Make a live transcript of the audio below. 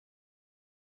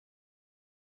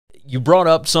you brought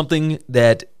up something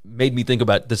that made me think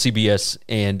about the CBS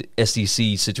and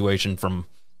SEC situation from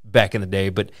back in the day,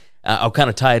 but I'll kind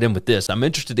of tie it in with this. I'm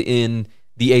interested in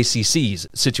the ACC's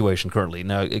situation currently.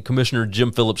 Now, Commissioner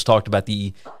Jim Phillips talked about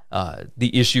the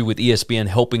issue with ESPN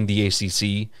helping the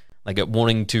ACC, like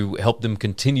wanting to help them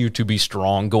continue to be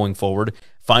strong going forward,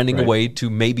 finding a way to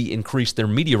maybe increase their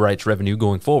media rights revenue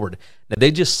going forward. Now,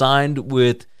 they just signed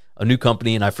with a new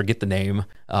company, and I forget the name,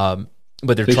 but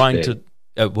they're trying to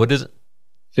what is it?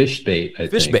 Fishbait, I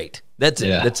think. Fishbait. That's it.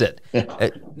 Yeah. That's it.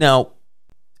 Now,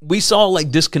 we saw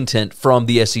like discontent from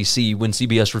the SEC when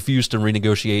CBS refused to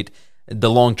renegotiate the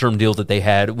long-term deal that they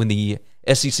had when the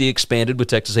SEC expanded with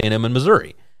Texas A&M and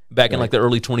Missouri back in like the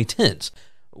early 2010s.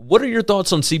 What are your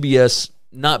thoughts on CBS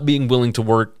not being willing to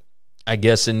work, I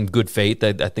guess, in good faith?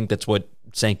 I think that's what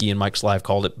Sankey and Mike Slive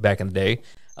called it back in the day.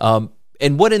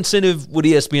 And what incentive would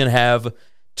ESPN have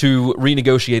to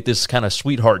renegotiate this kind of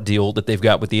sweetheart deal that they've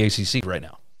got with the ACC right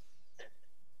now?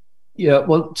 Yeah,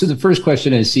 well, to the first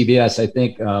question in CBS, I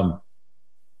think,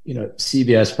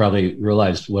 CBS probably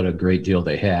realized what a great deal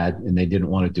they had, and they didn't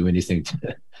want to do anything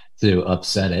to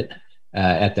upset it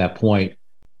at that point.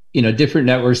 Different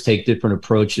networks take different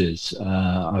approaches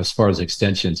as far as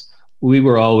extensions. We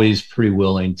were always pretty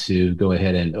willing to go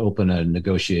ahead and open a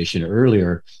negotiation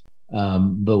earlier,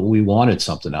 but we wanted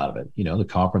something out of it. The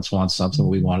conference wants something,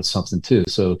 we wanted something too.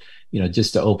 So,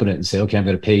 just to open it and say, okay, I'm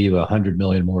going to pay you $100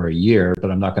 million more a year, but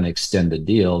I'm not going to extend the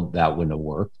deal, that wouldn't have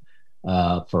worked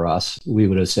for us. We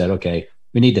would have said, okay,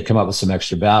 we need to come up with some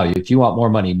extra value. If you want more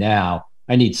money now,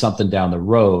 I need something down the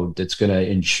road that's going to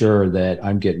ensure that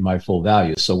I'm getting my full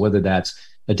value. So whether that's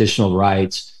additional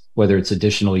rights, whether it's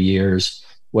additional years,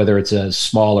 whether it's a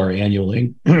smaller annual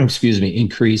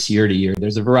increase year to year,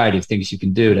 there's a variety of things you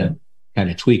can do to kind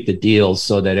of tweak the deals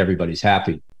so that everybody's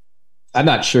happy. I'm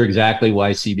not sure exactly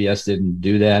why CBS didn't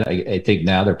do that. I think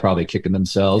now they're probably kicking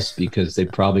themselves because they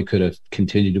probably could have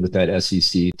continued with that SEC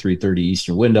 3:30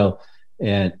 Eastern window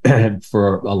and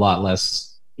for a lot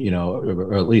less,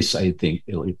 or at least I think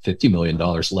 $50 million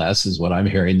less is what I'm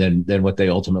hearing than what they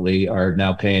ultimately are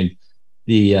now paying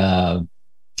the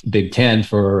Big Ten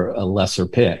for a lesser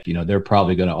pick. They're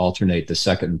probably going to alternate the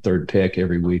second and third pick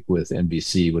every week with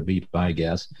NBC would be my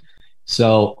guess.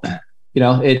 So,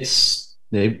 it's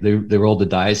they rolled the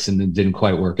dice and it didn't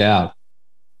quite work out.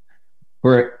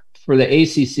 For the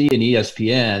ACC and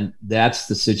ESPN, that's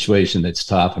the situation that's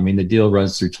tough. I mean, the deal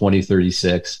runs through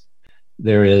 2036.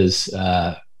 There is,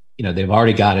 they've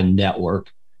already got a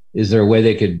network. Is there a way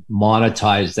they could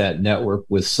monetize that network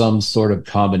with some sort of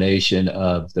combination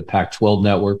of the Pac-12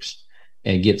 networks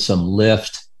and get some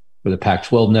lift for the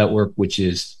Pac-12 network, which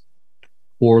is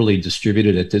poorly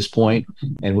distributed at this point?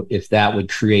 And if that would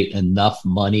create enough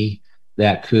money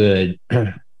that could,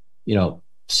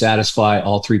 satisfy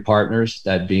all three partners,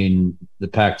 that being the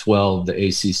Pac-12, the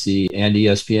ACC, and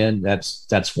ESPN,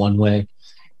 that's one way.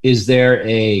 Is there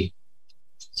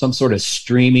some sort of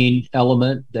streaming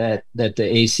element that the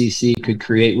ACC could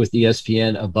create with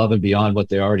ESPN above and beyond what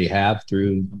they already have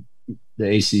through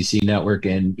the ACC network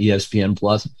and ESPN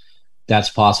Plus? That's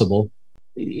possible.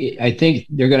 I think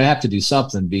they're going to have to do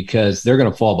something because they're going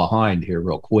to fall behind here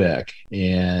real quick.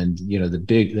 And,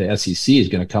 the SEC is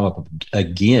going to come up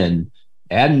again,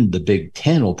 and the Big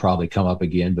Ten will probably come up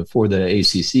again before the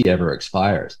ACC ever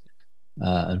expires.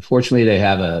 Unfortunately, they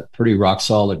have a pretty rock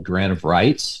solid grant of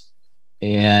rights.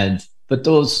 But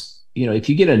those, if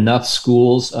you get enough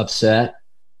schools upset,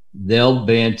 they'll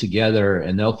band together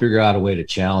and they'll figure out a way to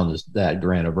challenge that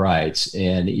grant of rights.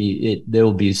 And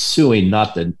they'll be suing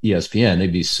not the ESPN,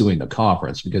 they'd be suing the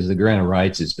conference because the grant of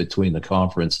rights is between the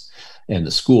conference and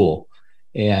the school.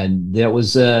 And that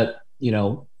was, I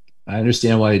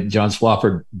understand why John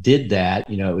Swofford did that.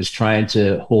 It was trying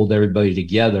to hold everybody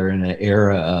together in an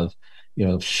era of,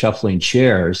 shuffling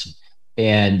chairs.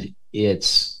 And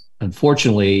it's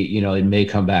unfortunately, it may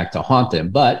come back to haunt them,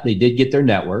 but they did get their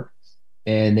network.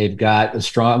 And they've got a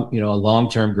strong, a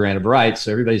long-term grant of rights.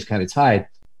 So everybody's kind of tied.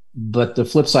 But the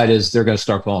flip side is they're going to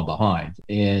start falling behind.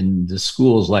 And the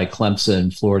schools like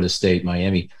Clemson, Florida State,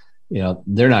 Miami,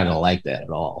 they're not going to like that at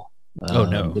all. No.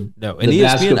 And the ESPN,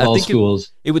 basketball I think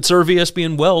schools, it would serve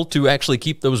ESPN well to actually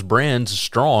keep those brands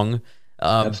strong.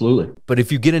 Absolutely. But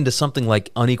if you get into something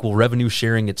like unequal revenue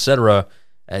sharing, et cetera,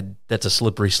 that's a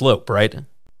slippery slope, right?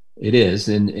 It is.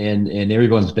 And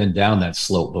everyone's been down that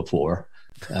slope before.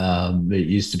 It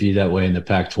used to be that way in the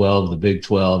Pac-12, the Big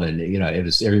 12, and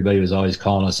everybody was always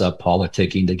calling us up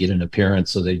politicking to get an appearance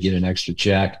so they'd get an extra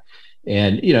check.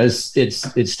 And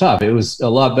it's tough. It was a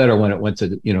lot better when it went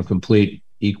to complete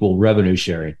equal revenue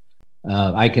sharing.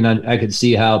 I could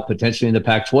see how potentially in the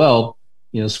Pac-12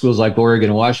 schools like Oregon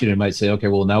and Washington might say, okay,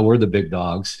 well, now we're the big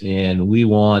dogs, and we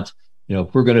want,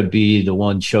 if we're going to be the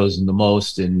one chosen the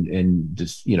most and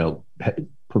just,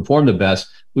 perform the best,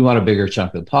 we want a bigger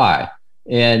chunk of the pie.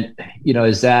 And,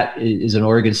 is an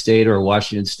Oregon State or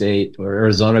Washington State or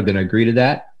Arizona going to agree to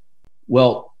that?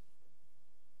 Well,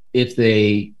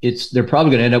 they're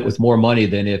probably going to end up with more money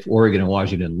than if Oregon and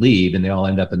Washington leave and they all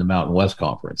end up in the Mountain West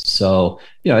Conference. So,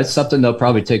 it's something they'll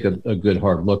probably take a good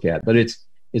hard look at. But it's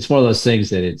one of those things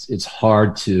that it's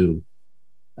hard to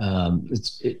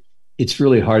it's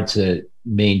really hard to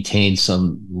maintain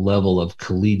some level of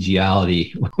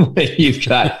collegiality when you've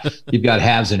got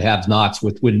haves and have-nots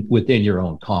within your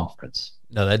own conference.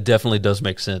 No, that definitely does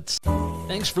make sense.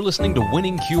 Thanks for listening to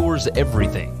Winning Cures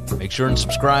Everything. Make sure and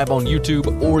subscribe on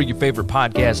YouTube or your favorite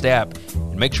podcast app,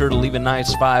 and make sure to leave a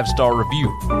nice 5-star review.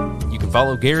 You can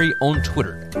follow Gary on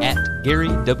Twitter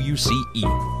 @GaryWCE,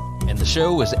 and the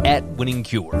show is @Winning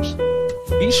Cures.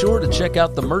 Be sure to check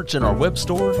out the merch in our web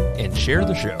store and share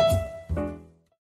the show.